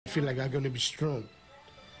feel like I'm going to be strong.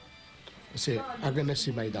 I say, I'm going to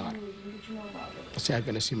see my daughter. I say, I'm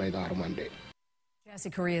going to see my daughter one day.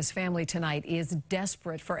 Gresci Correa's family tonight is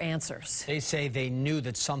desperate for answers. They say they knew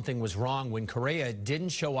that something was wrong when Correa didn't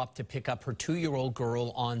show up to pick up her 2-year-old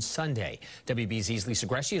girl on Sunday. WBZ's Lisa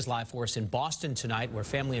Gresci is live for us in Boston tonight, where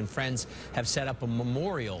family and friends have set up a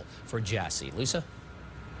memorial for Gresci. Lisa?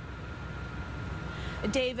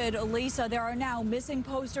 David, Lisa, there are now missing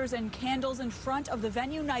posters and candles in front of the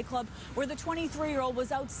venue nightclub where the 23-year-old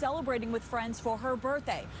was out celebrating with friends for her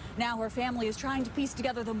birthday. Now her family is trying to piece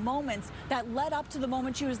together the moments that led up to the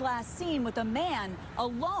moment she was last seen with a man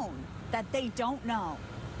alone that they don't know.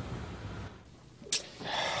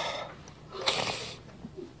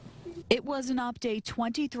 It was an update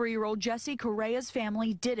 23-year-old Gresci Correa's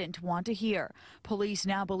family didn't want to hear. Police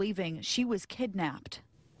now believing she was kidnapped.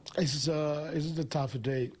 This is a tough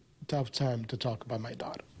time to talk about my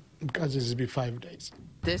daughter, because this has been 5 days.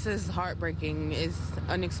 This is heartbreaking. It's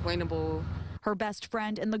unexplainable. Her best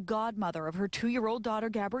friend and the godmother of her 2-year-old daughter,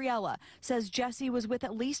 Gabriella, says Gresci was with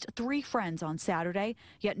at least 3 friends on Saturday,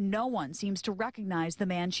 yet no one seems to recognize the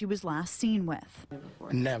man she was last seen with.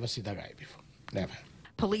 Never seen that guy before, never.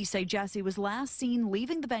 Police say Gresci was last seen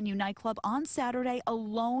leaving the venue nightclub on Saturday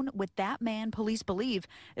alone with that man police believe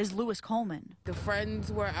is Louis Coleman. The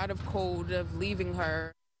friends were out of code of leaving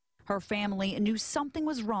her. Her family knew something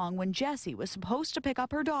was wrong when Gresci was supposed to pick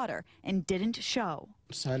up her daughter and didn't show.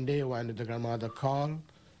 Sunday, when the grandmother called,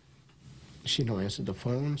 she don't answer the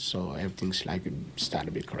phone, so everything's like it started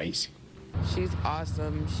to be crazy. She's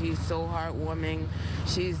awesome. She's so heartwarming.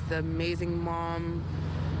 She's the amazing mom.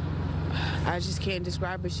 I just can't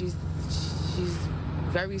describe her. She's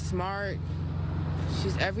very smart.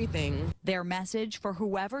 She's everything. Their message for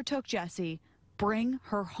whoever took Gresci: bring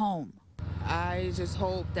her home. I just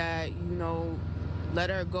hope that, let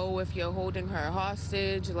her go if you're holding her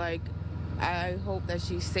hostage. Like, I hope that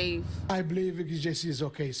she's safe. I believe if Gresci is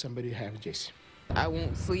okay, somebody have Gresci. I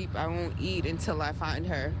won't sleep, I won't eat until I find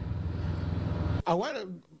her. I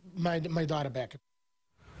want my daughter back.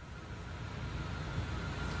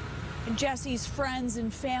 Gresci's friends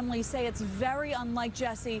and family say it's very unlike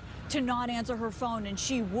Gresci to not answer her phone, and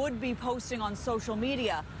she would be posting on social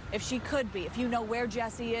media if she could be. If you know where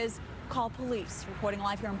Gresci is, call police. Reporting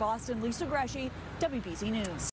live here in Boston, Lisa Gresci, WBZ News.